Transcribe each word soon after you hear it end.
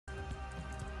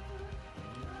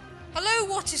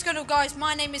what is going on, guys?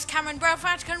 My name is Cameron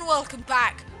Brownfact and welcome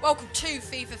back. Welcome to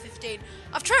FIFA 15.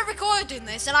 I've tried recording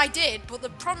this and I did, but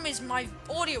the problem is my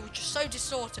audio was just so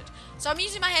distorted. So I'm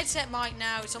using my headset mic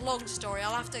now. It's a long story.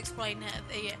 I'll have to explain it at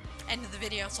the end of the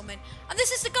video or something. And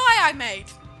this is the guy I made.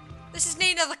 This is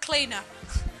Nina the Cleaner.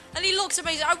 And he looks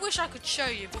amazing. I wish I could show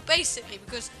you, but basically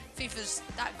because FIFA's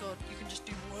that good, you can just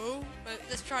do whoa. But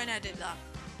let's try and edit that.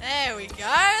 There we go.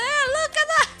 There, look at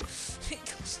that. It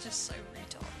looks just so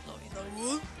retarded. Look, he's like,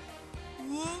 whoa,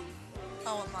 whoa.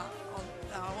 I want that.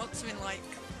 I want something like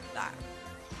that.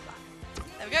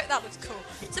 There we go. That looks cool.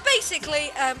 So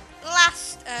basically,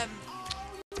 last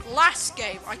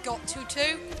game I got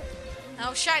 2-2. And I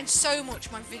was shouting so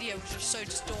much, my video was just so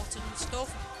distorted and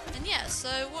stuff. And yeah, so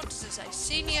what does it say?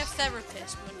 Senior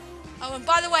therapist. Oh, and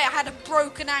by the way, I had a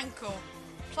broken ankle.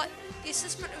 The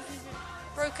assessment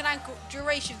of broken ankle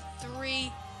duration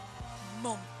 3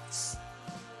 months.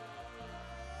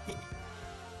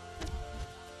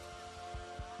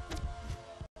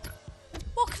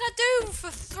 What can I do for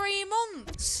 3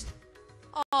 months?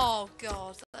 Oh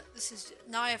god, this is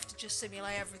now I have to just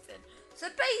simulate everything. So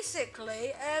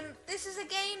basically, this is a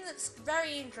game that's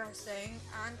very interesting,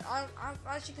 and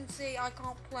as you can see, I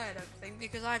can't play it, I don't think,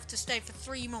 because I have to stay for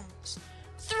 3 months.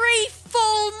 3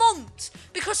 full months!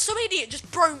 Because some idiot just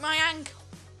broke my ankle.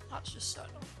 That's just so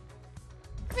annoying.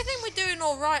 Everything we're doing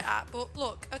alright at, but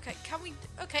look, okay, can we,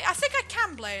 okay, I think I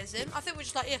can play as him. I think we're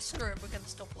just like, yeah, screw it, we're going to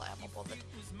stop playing, I'm not bothered.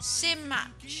 Sim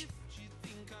match.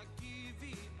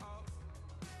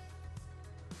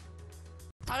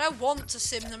 I don't want to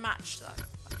sim the match though.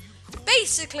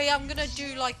 Basically, I'm gonna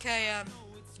do like a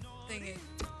thingy.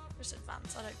 Just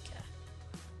advance. I don't care.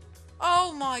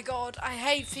 Oh my god, I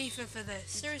hate FIFA for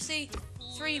this. Seriously,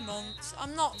 3 months. I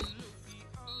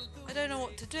don't know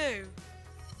what to do.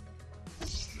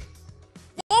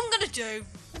 What I'm gonna do,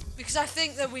 because I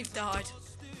think that we've died.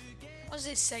 What does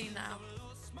it say now?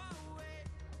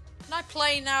 Can I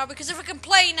play now? Because if I can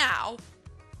play now,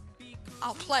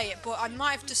 I'll play it, but I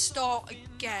might have to start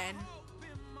again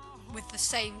with the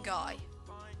same guy,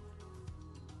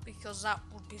 because that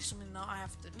would be something that I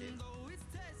have to do.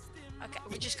 Okay,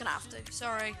 we're just gonna have to,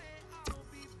 sorry.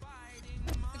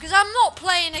 Because I'm not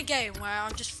playing a game where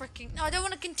I'm just freaking, no, I don't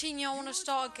want to continue, I want to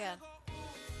start again.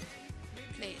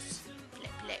 Please,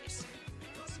 please.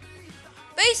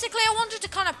 Basically, I wanted to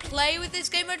kind of play with this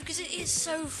game mode because it is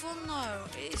so fun though.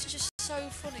 It's just so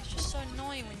fun, it's just so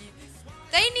annoying when you...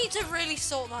 They need to really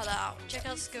sort that out. Check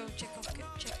out skill, check out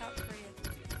career.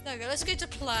 There we go, let's go to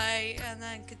play and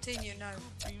then continue. No.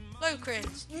 Low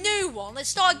careers. New one, let's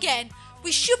start again.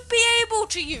 We should be able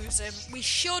to use him. We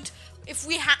should, if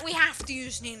we have to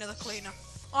use Nina the Cleaner.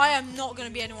 I am not going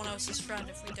to be anyone else's friend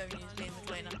if we don't use Nina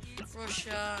the Cleaner.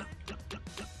 Russia.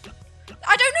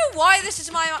 I don't know why this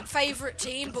is my favourite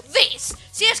team, but this,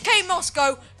 CSK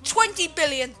Moscow, 20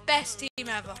 billion, best team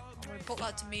ever. I'm going to put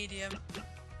that to medium.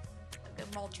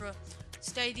 Malta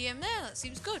Stadium there, that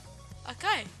seems good.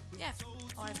 Okay, yeah,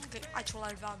 I have to click actual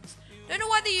advance. Don't know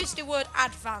why they used the word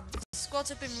advance. Squads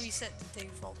have been reset to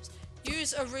defaults.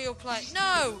 Use a real play.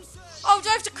 No! Oh, do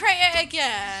I have to create it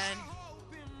again?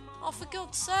 Oh, for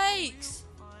God's sakes.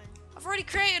 I've already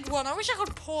created one. I wish I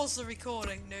could pause the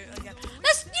recording. Do it again.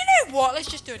 You know what? Let's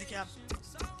just do it again.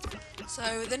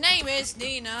 So, the name is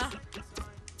Nina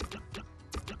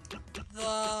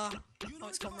the... Oh,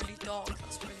 it's gone really dark.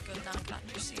 That's really good. Now I can't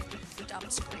just see the damn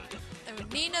screen. There we go.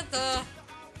 Nina the...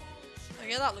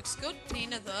 Okay, that looks good.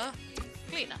 Nina the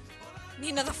Cleaner.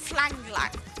 Nina the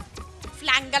Flanglang.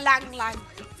 Flangalang-lang.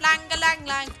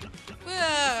 Flangalang-lang.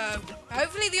 Whoa.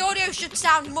 Hopefully the audio should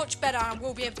sound much better and I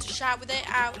will be able to shout with it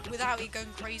out without it going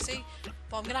crazy.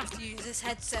 But I'm going to have to use this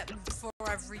headset for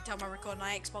every time I record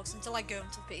my Xbox until I go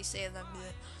onto the PC and then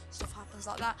stuff happens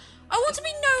like that. I want to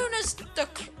be known as the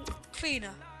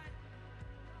Cleaner.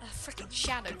 A freaking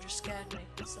shadow just scared me.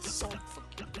 It's the sun.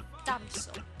 Fuck you. Damn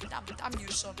son. Damn you,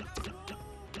 son.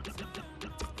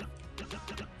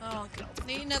 Oh god.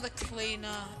 Nina the Cleaner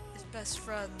is best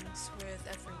friends with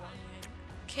everyone.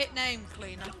 Kit name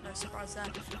Cleaner. No surprise there.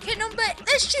 Kit number.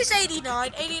 Let's choose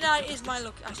 89. 89 is my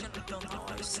look. I shouldn't have done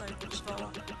that. I was so much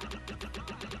slower.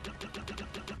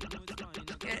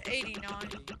 Yeah, 89.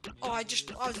 Oh, I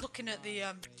was looking at the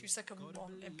 2-second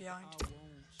one in behind.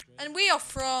 And we are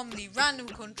from the random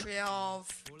country of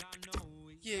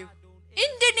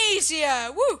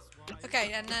Indonesia! Woo!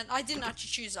 Okay, and then I didn't actually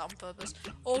choose that on purpose.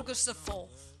 August the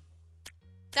 4th.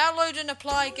 Download and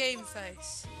apply game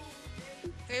face.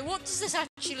 Okay, what does this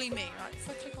actually mean? Right, if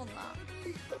I click on that.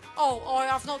 Oh,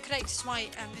 I've not connected to my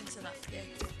internet. Yeah.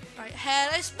 Right, hair.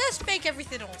 Let's make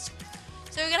everything awesome.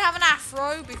 So we're gonna have an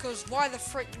afro because why the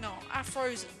frick not?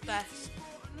 Afros are the best.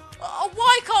 Oh,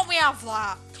 why can't we have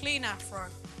that? Clean afro.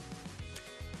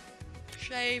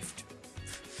 Shaved.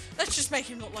 Let's just make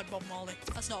him look like Bob Marley.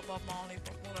 That's not Bob Marley,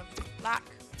 but whatever. Black.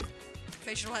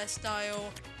 Facial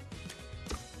hairstyle.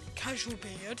 Casual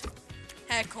beard.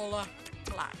 Hair colour.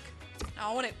 Black.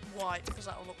 Now I want it white because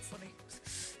that'll look funny.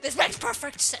 This makes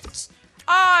perfect sense.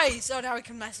 Eyes! Oh, now we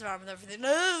can mess around with everything.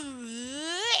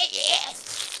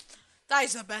 That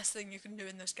is the best thing you can do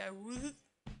in this game.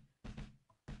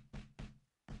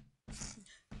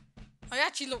 He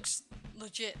actually looks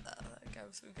legit there. There we go,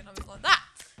 so we can have it like that.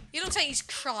 He looks like he's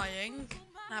crying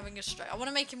and having a stroke. I want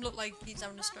to make him look like he's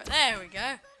having a stroke. There we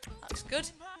go. That's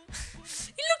good.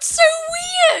 He looks so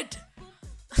weird!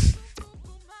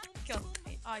 God,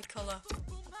 eye colour.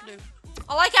 Blue.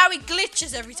 I like how he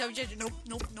glitches every time we change it. Nope,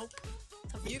 nope, nope.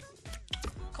 Let's have you.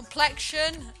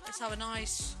 Complexion. Let's have a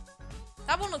nice...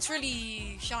 That one looks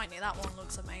really shiny. That one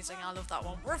looks amazing. I love that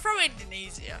one. We're from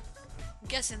Indonesia. I'm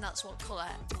guessing that's what colour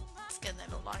skin they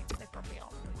look like. They probably are.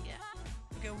 Yeah.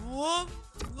 We go, whoa.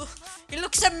 He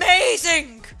looks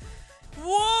amazing.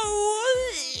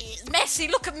 Whoa. Messi.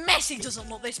 Look at Messi. Doesn't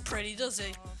look this pretty, does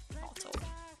he? Not at all.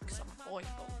 Because I'm a boy,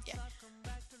 but yeah.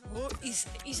 Whoa.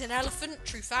 He's an elephant,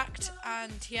 true fact,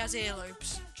 and he has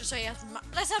earlobes. Just so he has.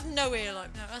 Let's have no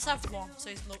earlobe. No, let's have one.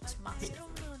 So he looks massive.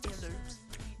 Earlobes.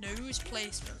 Nose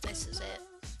placement, this is it.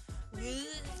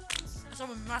 Let's have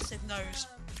a massive nose.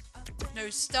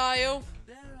 Nose style.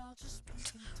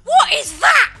 What is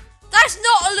that? That's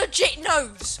not a legit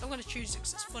nose. I'm going to choose it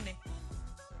because it's funny.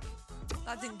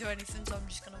 That didn't do anything, so I'm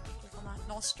just going to click on that.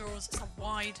 Nostrils, it's a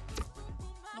wide.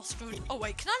 Nostrils. Oh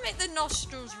wait, can I make the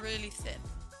nostrils really thin?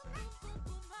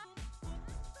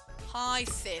 High,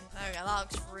 thin. There we go, that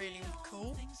looks really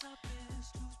cool.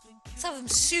 Let's have them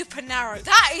super narrow.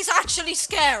 That is actually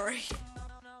scary.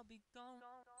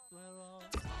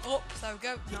 Up, there we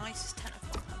go. Nice, 10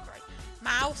 of 1. Great.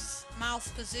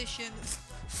 Mouth position.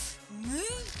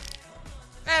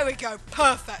 There we go,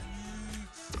 perfect.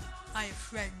 I am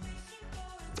friend.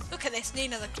 Look at this,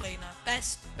 Nina the Cleaner.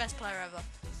 Best player ever.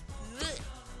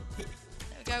 There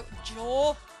we go,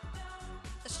 jaw.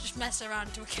 Let's just mess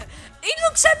around till we get... He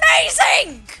looks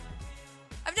amazing!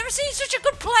 I've never seen such a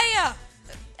good player.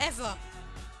 Ever.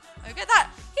 Look at that.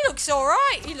 He looks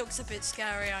alright. He looks a bit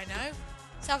scary, I know.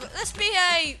 Let's be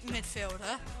a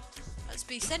midfielder. Let's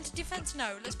be centre defence.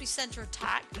 No, let's be centre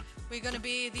attack. We're going to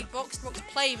be the box-to-box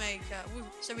playmaker.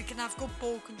 So we can have good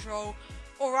ball control.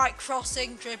 Alright,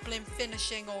 crossing, dribbling,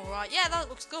 finishing. Alright. Yeah, that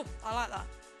looks good. I like that.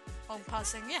 Long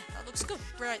passing. Yeah, that looks good.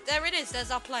 Right, there it is. There's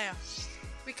our player.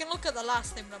 We can look at the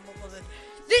last thing I'm not bothered.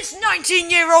 This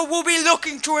 19-year-old will be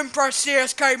looking to impress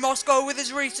CSK Moscow with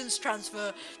his recent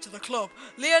transfer to the club.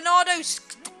 Leonardo,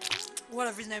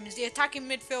 whatever his name is, the attacking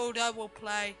midfielder will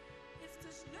play.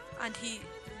 And he...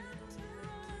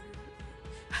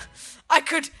 I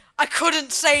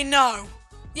couldn't say no.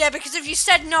 Yeah, because if you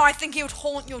said no, I think it would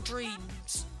haunt your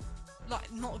dreams.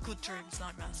 Like, not good dreams,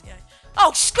 nightmares, yeah.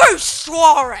 Oh, screw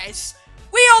Suarez!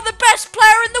 We are the best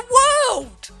player in the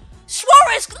world!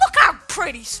 Suarez, look how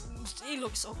pretty he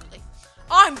looks ugly.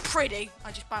 I'm pretty.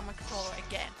 I just banged my controller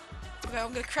again. Okay,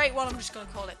 I'm going to create one. I'm just going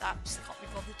to call it that because I can't be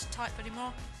bothered to type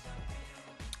anymore.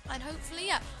 And hopefully,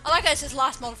 yeah. I like how it says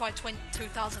last modified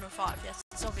 2005. Yes,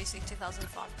 it's obviously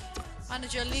 2005.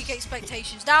 Manager, league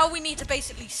expectations. Now we need to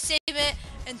basically sim it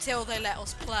until they let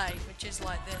us play, which is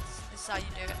like this. This is how you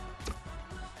do it.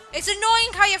 It's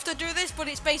annoying how you have to do this, but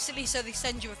it's basically so they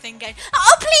send you a thing going,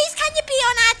 oh, please, can you be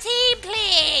on our team,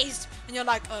 please? And you're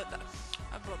like, oh, no.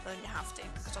 But then you have to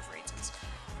because of reasons.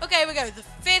 Okay, here we go. The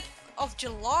 5th of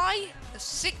July, the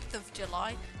 6th of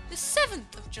July, the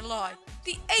 7th of July,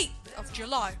 the 8th of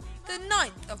July, the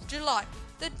 9th of July,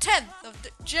 the 10th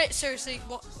of seriously,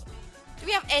 what? Do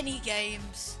we have any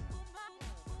games?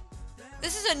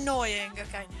 This is annoying.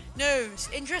 Okay. News.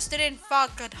 Interested in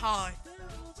Farkad High.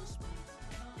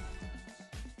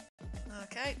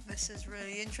 Okay, this is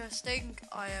really interesting.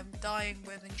 I am dying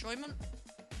with enjoyment.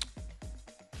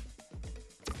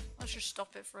 Let's just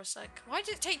stop it for a sec. Why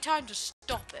did it take time to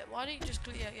stop it? Why didn't you just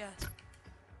click? Yeah.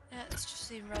 Yeah, it's just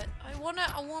seem right. I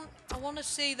wanna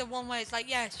see the one where it's like,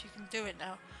 yes, you can do it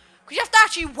now. Because you have to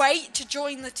actually wait to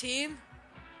join the team.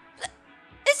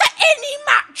 Is there any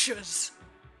matches?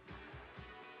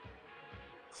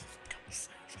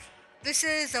 This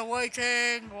is a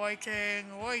waiting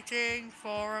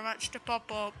for a match to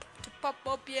pop up.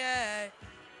 Yay.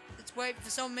 Let's wait for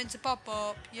something to pop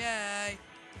up. Yay.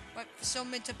 Wait for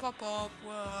something to pop up.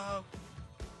 Whoa.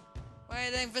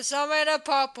 Waiting for something to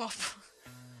pop up.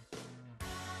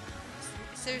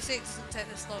 Seriously, it doesn't take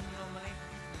this long normally.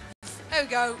 There we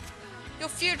go. Your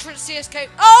future at CSK.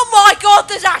 Oh my god,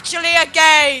 there's actually a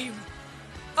game!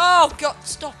 Oh God!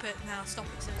 Stop it now! Stop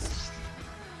it, sis.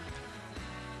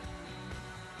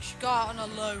 You should go out on a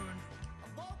loan.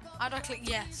 How do I click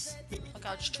yes? Okay,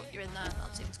 I'll just chuck you in there.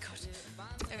 That seems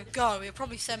good. There we go. He'll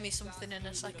probably send me something in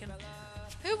a second.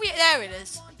 There it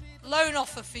is. Loan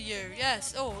offer for you.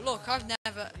 Yes. Oh, look, I've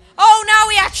never... Oh, now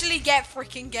we actually get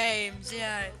freaking games.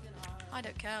 Yeah. I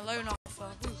don't care. Loan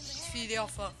offer. Ooh, see the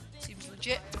offer. Seems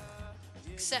legit.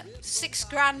 Except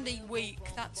 $6 a week.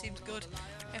 That seems good.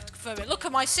 I have to confirm it. Look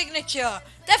at my signature.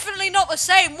 Definitely not the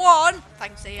same one.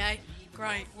 Thanks, EA.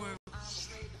 Great. Woo.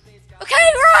 Okay,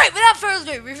 right. Without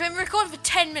further ado, we've been recording for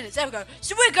 10 minutes. There we go.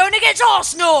 So we're going against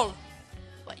Arsenal.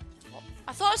 Wait, what?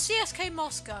 I thought it was CSK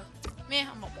Moscow. Meh,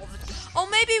 I'm not bothered. Or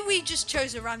maybe we just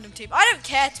chose a random team. I don't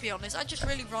care, to be honest. I just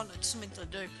really wanted something to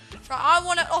do. Right, I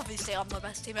want to... Obviously, I'm the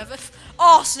best team ever.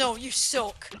 Arsenal, you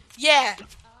suck. Yeah.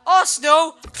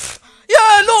 Arsenal.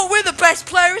 Yeah, look, we're the best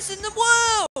players in the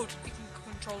world. You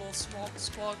can control all squad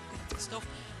and stuff.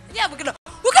 And yeah, we're gonna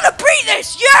beat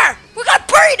this. Yeah, we're gonna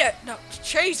beat it. No,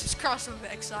 Jesus Christ, I'm a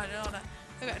bit excited, aren't I?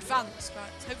 We're gonna advance, right?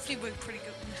 Hopefully, we're pretty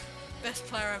good. Best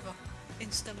player ever.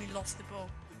 Instantly lost the ball.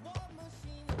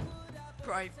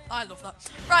 Right, I love that.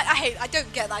 Right, I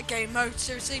don't get that game mode,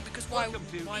 seriously, because why would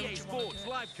you want it?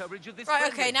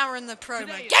 Right, okay, now we're in the pro mode.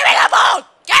 Give me the ball!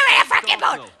 Give me the freaking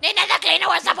ball! Nina the cleaner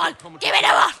wants the ball! Give me the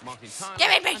ball! Give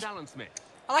it me!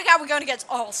 I like how we're going against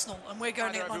Arsenal, and we're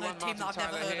going on a team that I've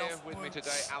never heard of. With me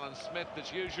today, Alan Smith,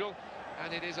 as usual,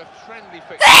 and it is a friendly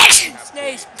fixture.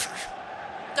 Sneeze!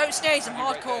 Don't sneeze, I'm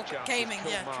hardcore gaming,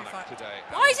 yeah, true fact.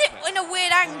 Why is it in a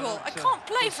weird angle? I can't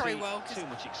play very well.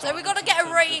 So we've got to get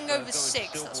a rating over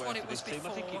 6, that's what it was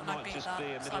before, and I beat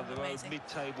that. So I'm amazing.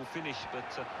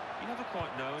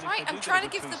 Right, I'm trying to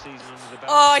give the...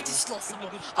 Oh, I just lost the ball.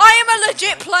 I am a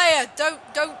legit player!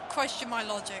 Don't question my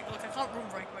logic. Look, I can't run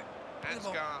very quick.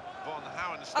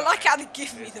 I like how they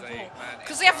give me the ball.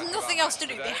 Because they have nothing else to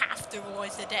do, they have to,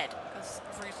 otherwise they're dead. Because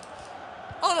of reason.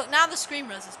 Oh look, now the screen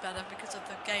res is better because of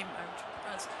the game mode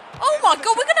res. Oh my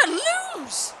god, we're gonna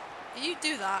lose! You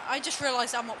do that. I just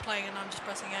realised I'm not playing and I'm just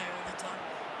pressing A all the time.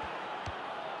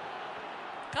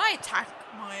 Can I attack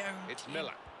my own team?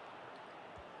 Miller.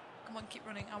 Come on, keep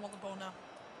running. I want the ball now.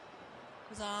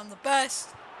 Because I'm the best.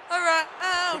 Alright,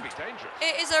 Could be dangerous.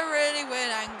 it is a really weird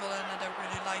angle and I don't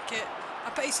really like it. My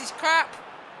pace is crap.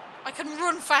 I can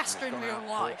run faster in real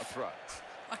life.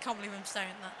 I can't believe I'm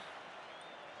saying that.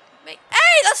 Hey,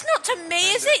 that's not to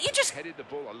me, is it? You just headed the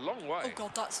ball a long way. Oh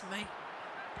god, that's me.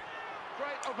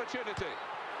 Great opportunity.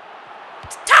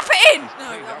 Tap it in.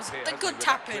 No, that was a good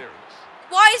tap in.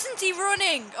 Why isn't he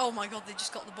running? Oh my god, they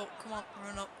just got the ball. Come on,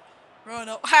 run up, run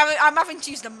up. I'm having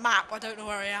to use the map. I don't know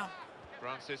where I am.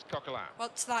 Francis Coquelin.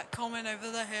 What's that coming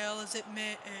over the hill? Is it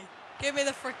me? Give me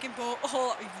the freaking ball.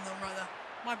 Oh, even though I'm right there.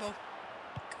 My ball.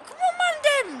 Come on,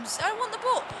 man, Dems. I want the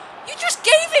ball. You just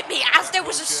gave it me as there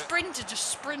was a sprinter just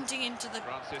sprinting into the...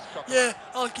 Yeah,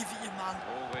 I'll give it you, man.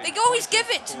 They always give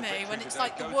it to me when it's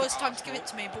like the worst time to give it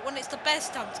to me, but when it's the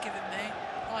best time to give it me,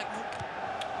 I'm like, nope.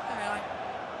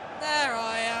 There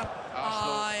I am.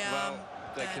 I am.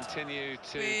 They continue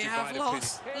to we have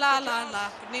lost. La la la.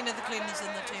 But Nina the Cleaner's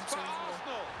in the team, so we've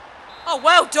won. Oh,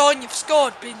 well done. You've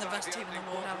scored, being the best team in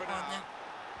the world, haven't you?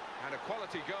 And a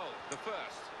quality goal, the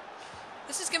first.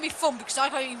 This is going to be fun because I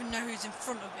don't even know who's in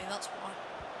front of me, that's why.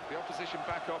 The opposition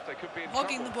back off, they could be in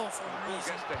hogging trouble. the ball for a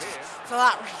reason. For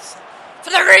that reason. For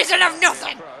the reason of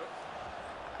nothing!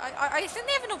 I think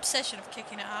they have an obsession of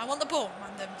kicking it out. I want the ball,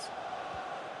 Mandems.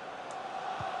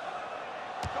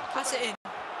 Pass it in.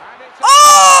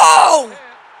 Oh!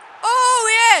 Oh,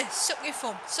 yeah! Suck your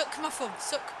thumb. Suck my thumb.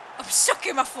 Suck. I'm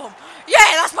sucking my thumb.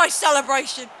 Yeah, that's my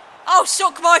celebration. Oh,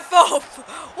 suck my thumb!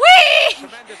 Whee!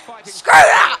 Screw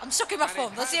that! I'm sucking my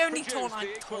thumb. That's the only taunt I'm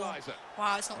taunt.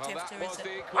 Wow, it's not TF2, is it?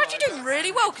 We're actually doing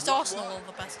really well because Arsenal are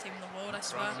the best team in the world, I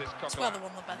swear. I swear they're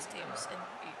one of the best teams in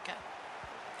the UK.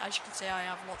 As you can see, I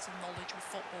have lots of knowledge with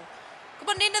football. Come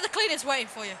on, Nina the Cleaner's waiting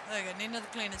for you. There you go, Nina the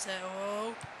Cleaner's here.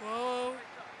 Whoa, whoa.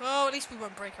 Well, at least we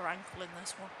won't break her ankle in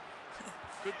this one.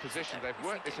 Good position. They've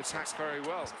worked this attack very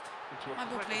well. Into a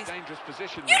quite dangerous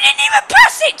position. You didn't even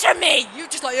pass it to me! You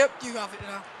just like, yep, you have it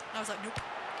now. I was like, nope.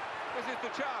 This is the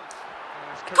chance.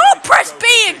 I can't press B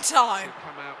in time!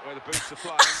 Come out where the boots are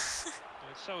flying.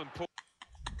 It's so important.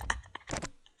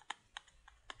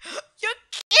 You're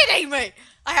kidding me!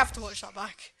 I have to watch that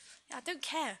back. Yeah, I don't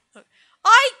care. Look,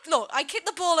 I kicked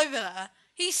the ball over there.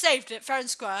 He saved it fair and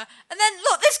square. And then,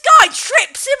 look, this guy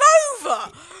trips him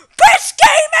over! Best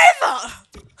game ever!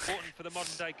 For the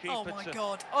modern day oh my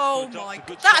god. Oh my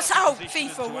god. That's how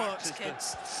FIFA works,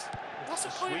 kids. What's the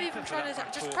point of even trying to...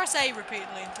 Just press A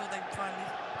repeatedly until they finally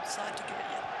decide to give it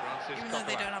you. Even though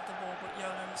they don't have the ball, but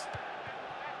YOLOs.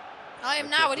 I am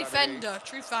now a defender.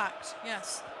 True fact.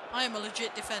 Yes, I am a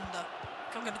legit defender.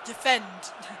 I'm going to defend.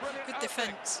 Good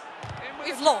defence.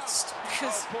 We've lost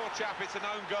because. Oh, poor chap, it's an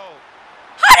own goal.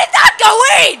 How did that go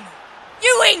in?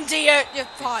 You idiot! You're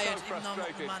fired. So even though I'm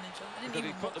not the manager. I didn't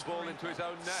even put the ball into his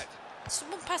own net.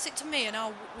 Someone pass it to me and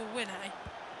we'll win, eh?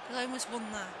 Because I almost won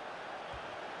there.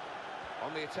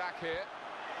 On the attack here.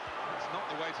 It's not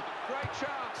the way to the great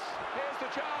chance. Here's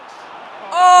the chance.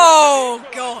 Oh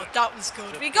God, that was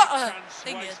good. We got a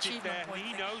achievement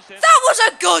point. That was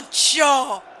a good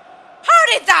shot. How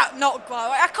did that not go?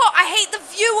 I hate the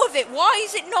view of it. Why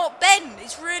is it not bent?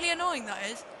 It's really annoying.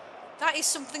 That is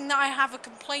something that I have a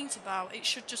complaint about. It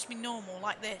should just be normal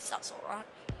like this. That's all right.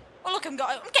 Oh look, I'm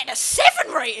getting a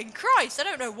 7 rating. Christ, I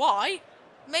don't know why.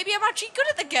 Maybe I'm actually good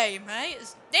at the game, eh?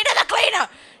 Nina the cleaner!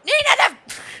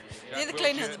 Nina the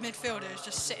cleaner, the midfielder, is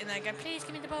just sitting there going, please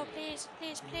give me the ball, please,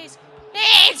 please, please,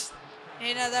 please!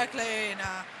 Nina the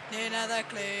cleaner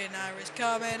is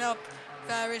coming up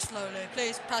very slowly.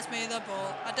 Please pass me the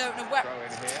ball. I don't know where. Throw in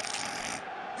here.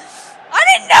 I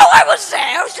didn't know I was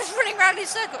there. I was just running around in a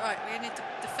circle. Right, we need to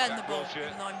defend the ball,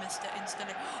 even though I missed it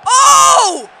instantly.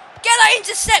 Oh! Get that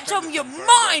intercept on your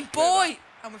mind, boy!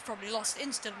 And we've probably lost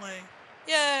instantly.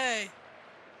 Yay!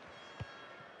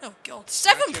 Oh God,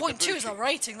 7.2 is our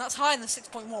rating. That's higher than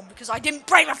 6.1 because I didn't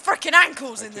break my freaking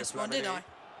ankles in this one, did I?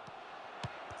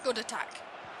 Good attack.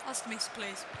 Pass to me,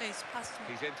 please. Please, pass to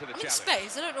me. He's into the I'm in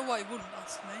space. I don't know why he wouldn't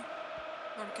pass to me.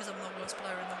 Probably because I'm the worst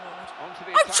player in the world.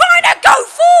 I'm trying to go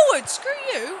forward! Screw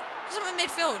you! Because I'm in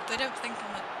midfield. They don't think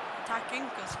I'm attacking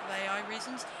because of AI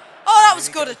reasons. Oh, that was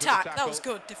good attack. That was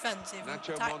good defence even.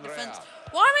 Attack, defence.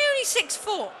 Why am I only 6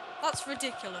 foot? That's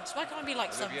ridiculous. Why can't I be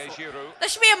like 7 foot? There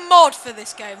should be a mod for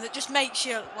this game that just makes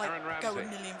you like go a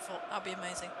million foot. That'd be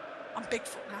amazing. I'm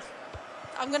Bigfoot now.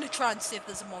 I'm going to try and see if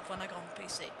there's a mod when I go on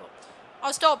PC. But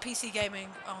I'll start PC gaming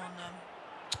on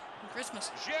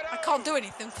Christmas. I can't do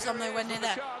anything because I'm nowhere near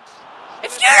there.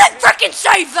 If you don't freaking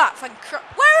save that, thank crap.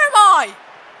 Where am I?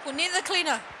 Well, Nina the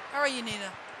cleaner. How are you,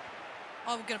 Nina?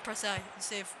 Oh, we're going to press A and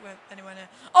see if we're anywhere near.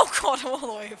 Oh God, I'm all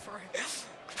the way through.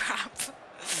 Crap.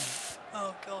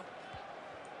 Oh God.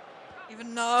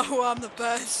 Even though I'm the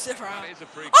best around.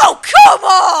 Oh come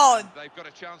on! They've got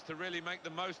a chance to really make the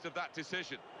most of that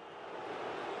decision.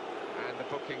 And the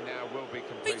booking now will be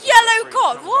complete. The yellow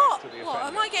card? What? What?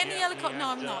 Am I getting a yellow card? No,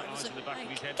 I'm not.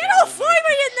 Get off! Why am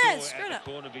I in there? Screw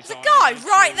it. There's a guy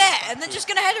right there, and they're just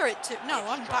going to header it to. No,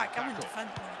 I'm back. I'm in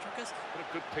defence.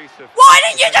 Why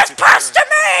didn't you just pass to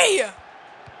me?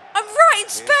 I'm right in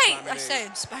space. I say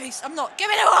in space. I'm not. Give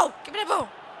me the ball. Give me the ball.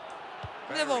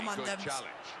 Give me the ball, man.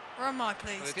 Where am I,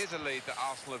 please? Well, it is a lead that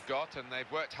Arsenal have got, and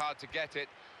they've worked hard to get it,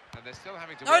 and they're still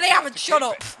having to. No, they haven't. Shut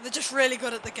up. They're just really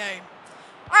good at the game.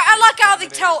 I like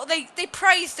how they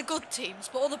praise the good teams,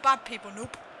 but all the bad people,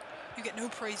 nope. You get no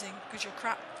praising because you're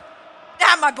crap.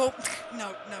 Damn my ball.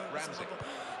 No, it wasn't my ball.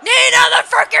 Nina the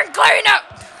freaking cleaner.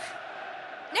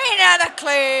 Nina the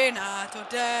cleaner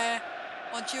today.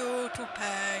 Want you to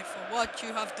pay for what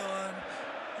you have done.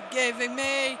 Giving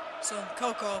me some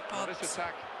Cocoa Pops. Well, this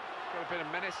attack got a bit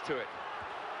of menace to it.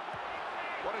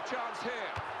 What a chance here.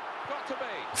 Got to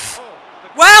be. Oh,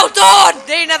 well done,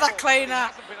 Nina the cleaner.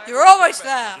 You're always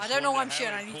there. I don't know why I'm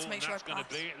shooting. I need to make sure I pass.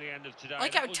 I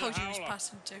like how it told you who's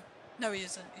passing to. No, he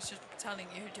isn't. He's just telling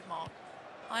you who to mark.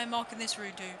 I am marking this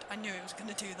rude dude. I knew he was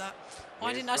going to do that.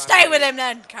 Why didn't I stay with him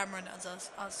then? Cameron, as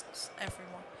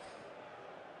everyone.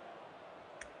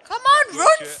 Come on,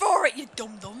 run for it, you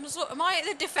dum-dums. Look, am I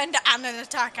the defender and an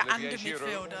attacker and a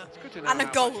midfielder and a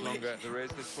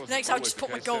goalie? Next I'll just put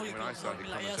my goalie goals on and be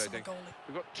like, yes, I'm a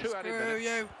goalie. Screw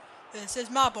you. This is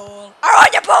my ball. I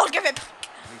want your ball, give it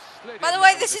back. By the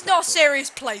way, this is not a serious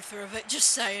playthrough of it, just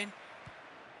saying.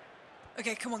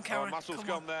 Okay, come on, Cameron. Come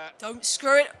on. Don't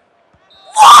screw it.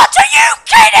 What? Are you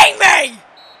kidding me?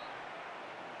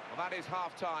 Well, that is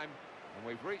half-time. And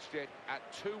we've reached it at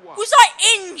 2-1. Was I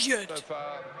injured? So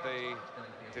far, the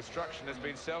destruction has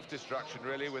been self-destruction,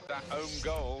 really, with that own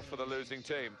goal for the losing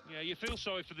team. Yeah, you feel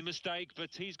sorry for the mistake, but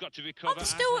he's got to recover. I'm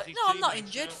still, no, I'm not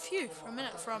injured. Phew, for a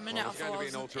minute, I thought I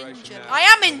was injured. I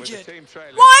am injured.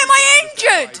 Why am I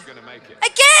injured?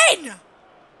 Again?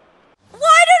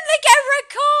 Why don't they get a red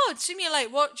card?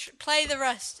 Simulate, watch, play the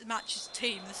rest of the match's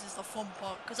team. This is the fun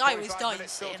part, because I always die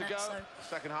seeing it, so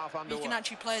you can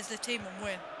actually play as the team and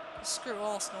win. Screw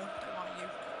Arsenal, don't like you.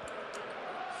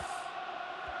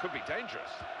 Could be dangerous.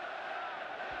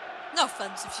 No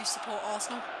offence if you support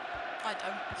Arsenal. I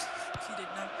don't, if you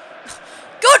didn't know.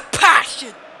 Good pass,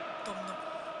 you dum-dum.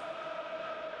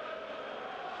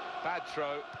 Bad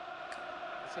throw.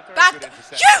 Bad.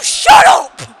 You shut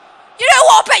up! You know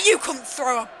what? I bet you couldn't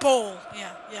throw a ball.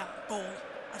 Yeah, ball.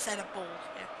 I said a ball.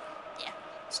 Yeah. Yeah.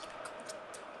 Stupid cunt.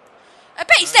 I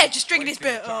bet he's there just drinking his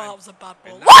beer. Oh, that was a bad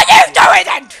ball. What are you doing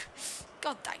then?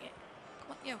 God dang it.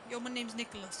 Come on, yo, my name's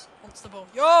Nicholas. Wants the ball.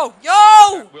 Yo!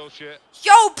 Wilshere.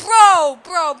 Yo, bro!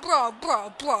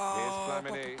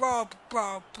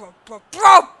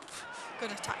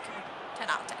 Good attack. 10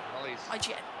 out of 10. Well, he's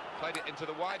IGN. played it into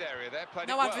the wide area there. Played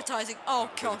No it well. advertising. Oh,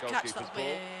 That was God, the catch goalkeeper's that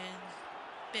ball.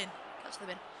 bin. Catch the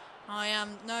bin.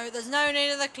 There's no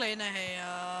need of the cleaner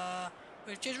here.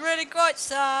 Which is really quite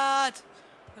sad.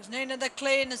 Because Nina the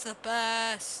cleaner's the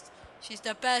best. She's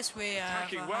the best we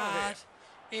Attacking ever well had.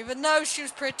 here. Even though she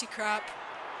was pretty crap.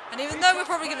 And even though we're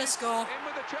probably going to score. In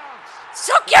with a chance.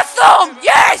 Suck your thumb!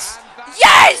 Yes!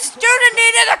 Yes! Student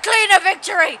needed a cleaner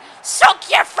victory! Suck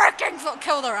your freaking thumb!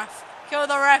 Kill the ref. Kill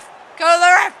the ref. Kill the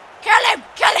ref. Kill him.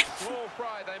 Kill him. Small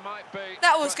fry they might be.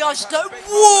 That was but gosh. they've had a big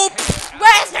Whoop! moment here.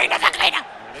 Where's Nina the cleaner?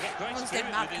 They got great Once spirit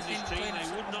they're mad within because this they're team. clean.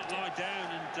 They would not lie down,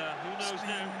 and who knows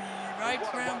now? Right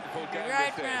What a round. wonderful game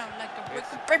Right this is. round. Like a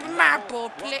It's baby my ball.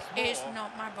 level Play once is more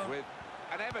not my ball. With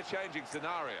an ever-changing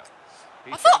scenario.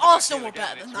 I thought Arsenal were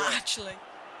better than that actually.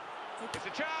 It's a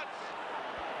chance.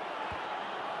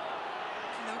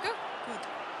 There we go. Good.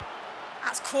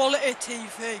 That's quality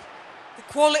TV. The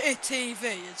quality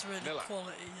TV is really Miller.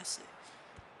 quality, you see.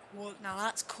 Well, now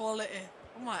that's quality.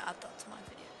 I might add that to my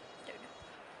video. I don't know.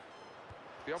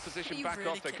 The Are opposition you back really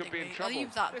off. They could kidding be in me? Are trouble. you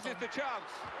that This is dumb? the chance.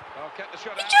 Oh, get the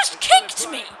shot You out. just It's still in kicked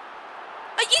play. me!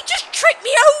 Like, you just tripped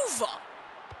me over!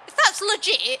 If that's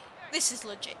legit, this is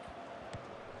legit.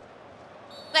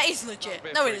 That is legit.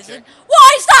 Not a No, free it isn't. kick.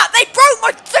 Why is that? They broke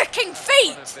my freaking One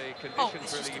of feet! the Oh, conditions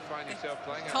it's just really you find a yourself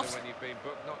playing under cuff. when you've been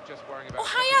booked, not just worrying about. Oh, I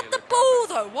something had you the look ball at,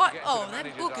 but though. What? you get into Oh, the them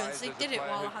manager's boogers. eyes, They there's a did it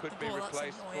player while I who had could the be ball. That's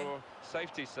replaced annoying. for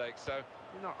safety's sake, so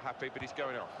you're not happy, but he's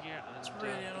going off. Yeah, and It's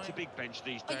really it's a annoying. big bench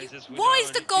these Are days. you- As we why know, is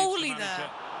and the it gives goalie manager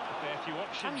there? a fair few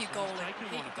options. Damn you, and he's goalie. I taken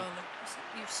hate one you, of them.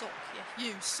 goalie. You suck. Yeah,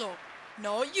 you suck.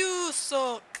 No, you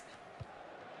suck.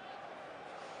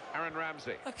 Aaron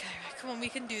Ramsey. Okay, right, come on, we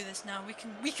can do this now. We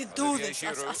can do Olivier this.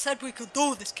 Giroud. I said we could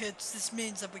do this, kids. This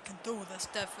means that we can do this.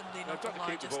 Definitely They've not got a to lie.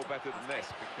 keep the Just ball better than okay. this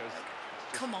because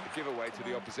it's just Come on. a giveaway to Come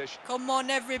the on. opposition. Come on,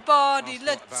 everybody. Arsenal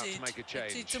Let's about to eat. make a Let's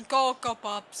eat change. some Cocoa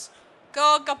Pops.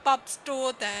 Cocoa Pops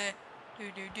today. Do.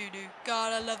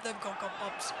 God, I love them Cocoa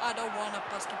Pops. I don't want to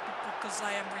bust up people because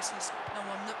I am racist. No,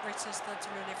 I'm not racist. That's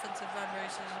really offensive. And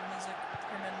racism is a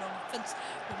criminal offense.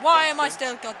 But why am I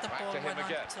still got the Back ball to him when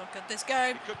again. I suck at this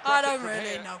game? He could I cross it don't from really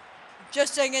here. know. I'm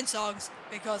just singing songs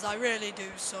because I really do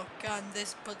suck, and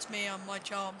this puts me on my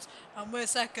charms. And we're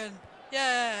second.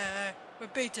 Yeah, we're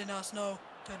beating Arsenal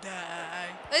today.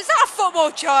 Is that a football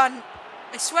chant?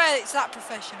 I swear it's that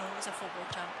professional. It's a football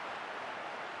chant.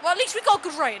 Well, at least we got a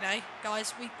good rating, eh,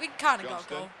 guys? We kind of got a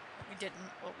Johnston. goal. We didn't,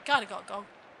 but we kind of got a goal.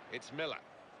 It's Miller.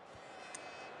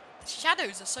 The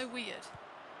shadows are so weird.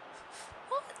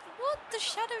 What? The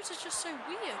shadows are just so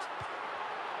weird.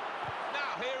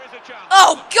 Now here is a chance.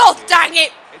 Oh, God dang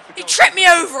it! It's the He goal tripped me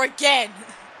keeper's over again.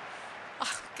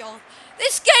 Oh, God.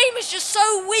 This game is just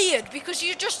so weird because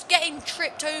you're just getting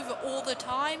tripped over all the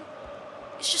time.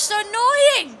 It's just so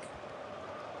annoying.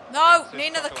 No, Francis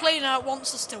Nina the Coquelin. cleaner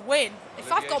wants us to win.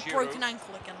 If I've got a Olivier broken Giroud.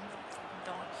 ankle again, I'm going to fucking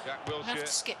die. Jack I'm going to have to Wilshere.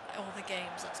 skip all the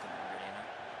games. That's going to be really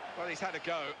annoying. Well, he's had a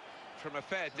go from a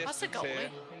fair That's a distance here,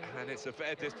 goalie. and it's a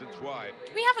fair distance wide.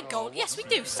 Do we have a goal? Oh, Yes, we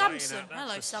what's do. he playing Samson. at? That's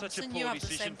Hello, such a Samson. poor You have the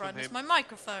decision same brand from as him. my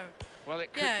microphone. Well,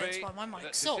 it could Yeah, be it's why my mic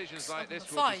that sucks. decisions like I'm this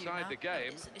gonna will fire you decide now. the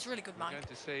game. It's really good We're mic. going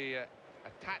to see a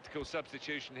tactical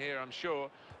substitution here, I'm sure,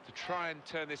 to try and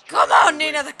turn this. Come draw on, into a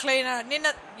Nina win. the cleaner.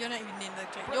 Nina, you're not even Nina the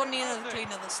cleaner. You're Nina the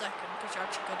cleaner the second because you're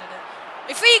actually good at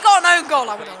it. If he got an own goal,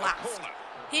 I would have A laughed. corner.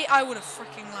 I would have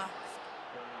freaking laughed.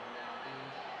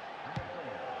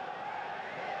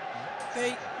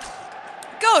 B.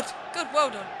 Good, well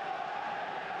done.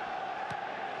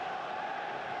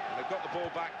 And they've got the ball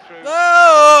back through.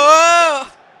 Oh,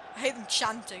 I hate them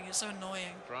chanting. It's so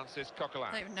annoying. Francis I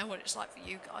Coquelin. don't even know what it's like for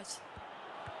you guys.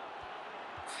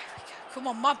 There we go. Come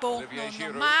on, my ball. Olivier No,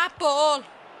 Giroud. my ball.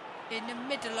 In the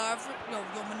middle of... Yo,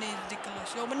 my name's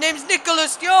Nicholas. Yo, my name's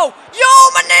Nicholas. Yo,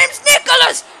 my name's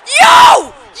Nicholas.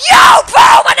 Yo,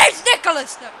 bro, my name's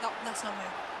Nicholas. No, that's not me.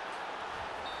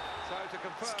 So to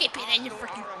confirm, Skip it then, you Arsenal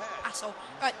freaking are ahead. asshole.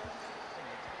 Right.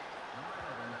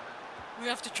 We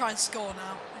have to try and score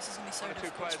now. This is going to be so The two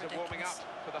difficult. It's players are warming up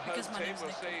ridiculous. for the home Because my team. name's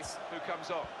We'll see Nicholas. who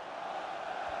comes on.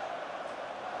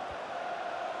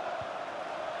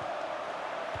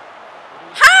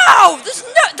 How? There's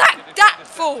no... That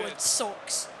forward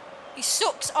sucks. He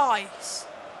sucks ice.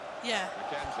 Yeah.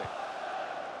 McKenzie.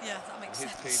 Yeah, that makes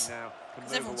His sense. team now can Because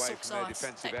move everyone away sucks from their ice.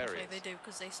 defensive Technically, areas. they do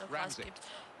because they suck ice Ramsey. cubes.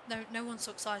 No one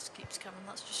sucks ice cubes, Cameron.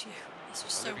 That's just you. It's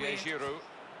just so Olivier weird. Giroud.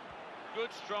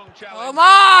 Good, strong challenge. Come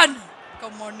on!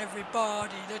 Come on,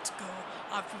 everybody, let's go.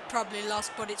 I've probably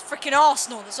lost, but it's freaking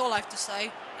Arsenal. That's all I have to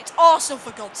say. It's Arsenal,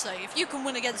 for God's sake. If you can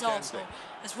win against Arsenal,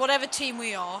 as whatever team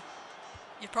we are,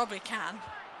 you probably can.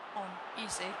 On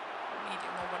easy,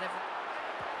 medium, or whatever.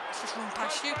 Let's just run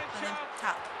past you and then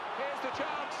tap. Here's the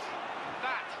chance.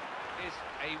 That is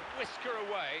a whisker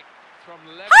away from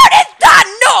level. How did that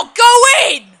not go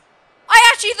in? I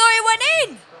actually thought it went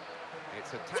in.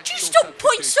 Would you stop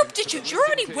point substitutes? You're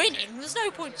already winning. There's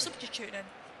no point substituting.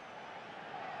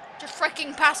 Just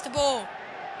freaking pass the ball. Come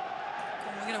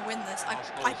on, we're going to win this.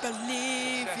 I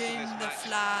believe in the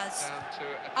flags.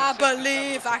 I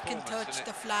believe I can touch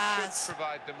the flags.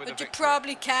 But you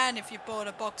probably can if you bought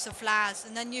a box of flags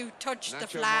and then you touch the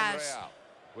flags.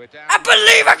 I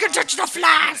believe I can touch the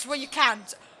flags. Well, you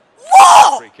can't.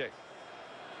 What? Are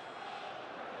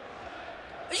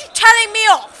you telling me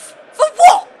off? For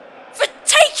what? For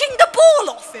taking the ball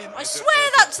off him? I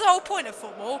swear that's the whole point of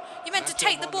football. You're meant to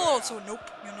take the ball, so nope,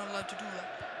 you're not allowed to do that.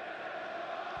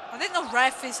 I think the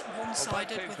ref is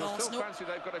one-sided with Arsenal.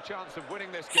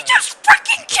 He just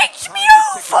freaking kicked me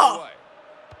over!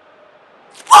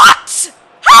 What?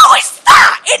 How is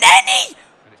that in any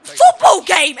football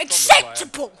game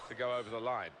acceptable? To go over the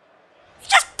line. He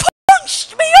just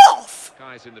punched me off!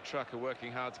 Guys in the truck are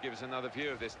working hard to give us another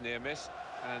view of this near miss.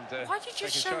 And why did you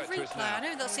show replay? I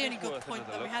know that's the only good point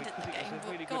that we had in the game,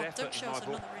 but God, don't show us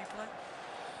another replay.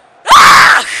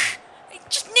 Ah! He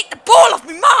just nicked the ball off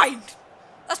my mind!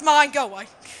 That's mine, go away.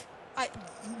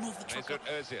 Mother trucker.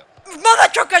 Mother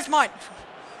trucker's mine!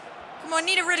 Come on, I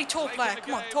need a really tall player.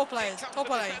 Come on, tall players. Tall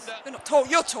players. You're not tall,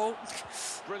 you're tall.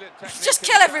 Just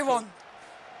kill everyone!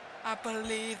 I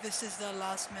believe this is the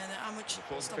last minute. How much?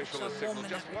 Stop, 1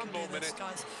 minute. We can do this,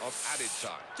 guys.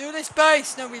 Do this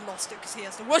pace. No, we lost it because he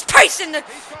has the worst pace in the.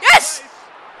 Yes!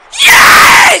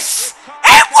 Yes!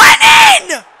 It went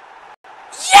in!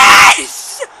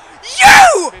 Yes!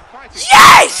 You!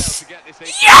 Yes!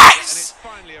 Yes!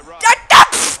 It went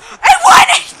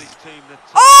in!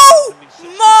 Oh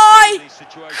my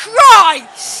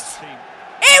Christ!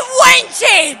 It went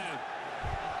in!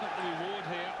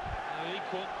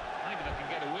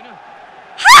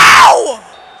 How?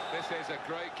 This is a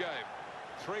great game.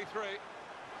 3-3.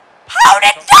 How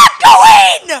did that go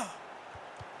in?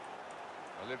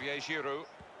 Olivier Giroud.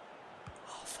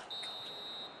 Oh, thank God.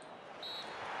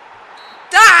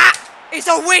 That is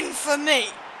a win for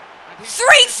me.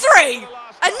 3-3.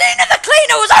 And Nina the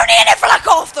Cleaner was only in it for like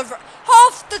half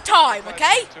the time,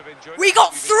 okay? We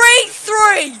got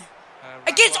 3-3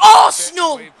 against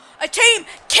Arsenal. A team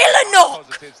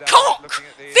Killarnock, Cock,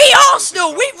 v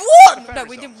Arsenal. We won. No,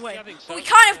 we didn't win. But we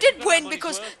kind of did win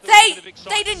because they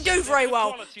didn't do very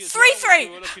well.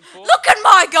 3-3. Look at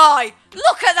my guy.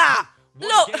 Look at that.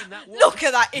 Look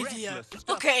at that idiot.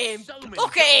 Look at him.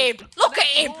 Look at him. Look at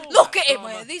him. Look at him.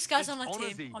 Wait, are these guys on a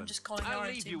team? I'm just calling our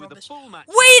own team rubbish.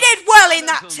 We did well in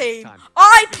that team.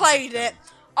 I played it.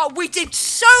 We did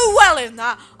so well in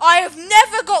that. I have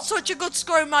never got such a good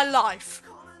score in my life.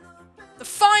 The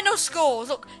final scores,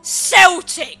 look,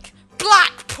 Celtic,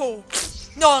 Blackpool.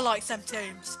 No one likes them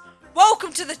teams.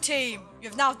 Welcome to the team.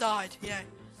 You've now died, yeah.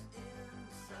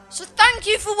 So thank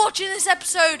you for watching this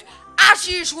episode. As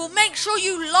usual, make sure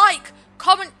you like,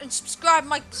 comment and subscribe.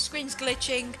 My screen's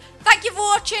glitching. Thank you for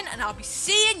watching and I'll be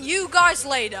seeing you guys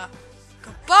later.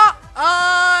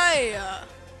 Goodbye.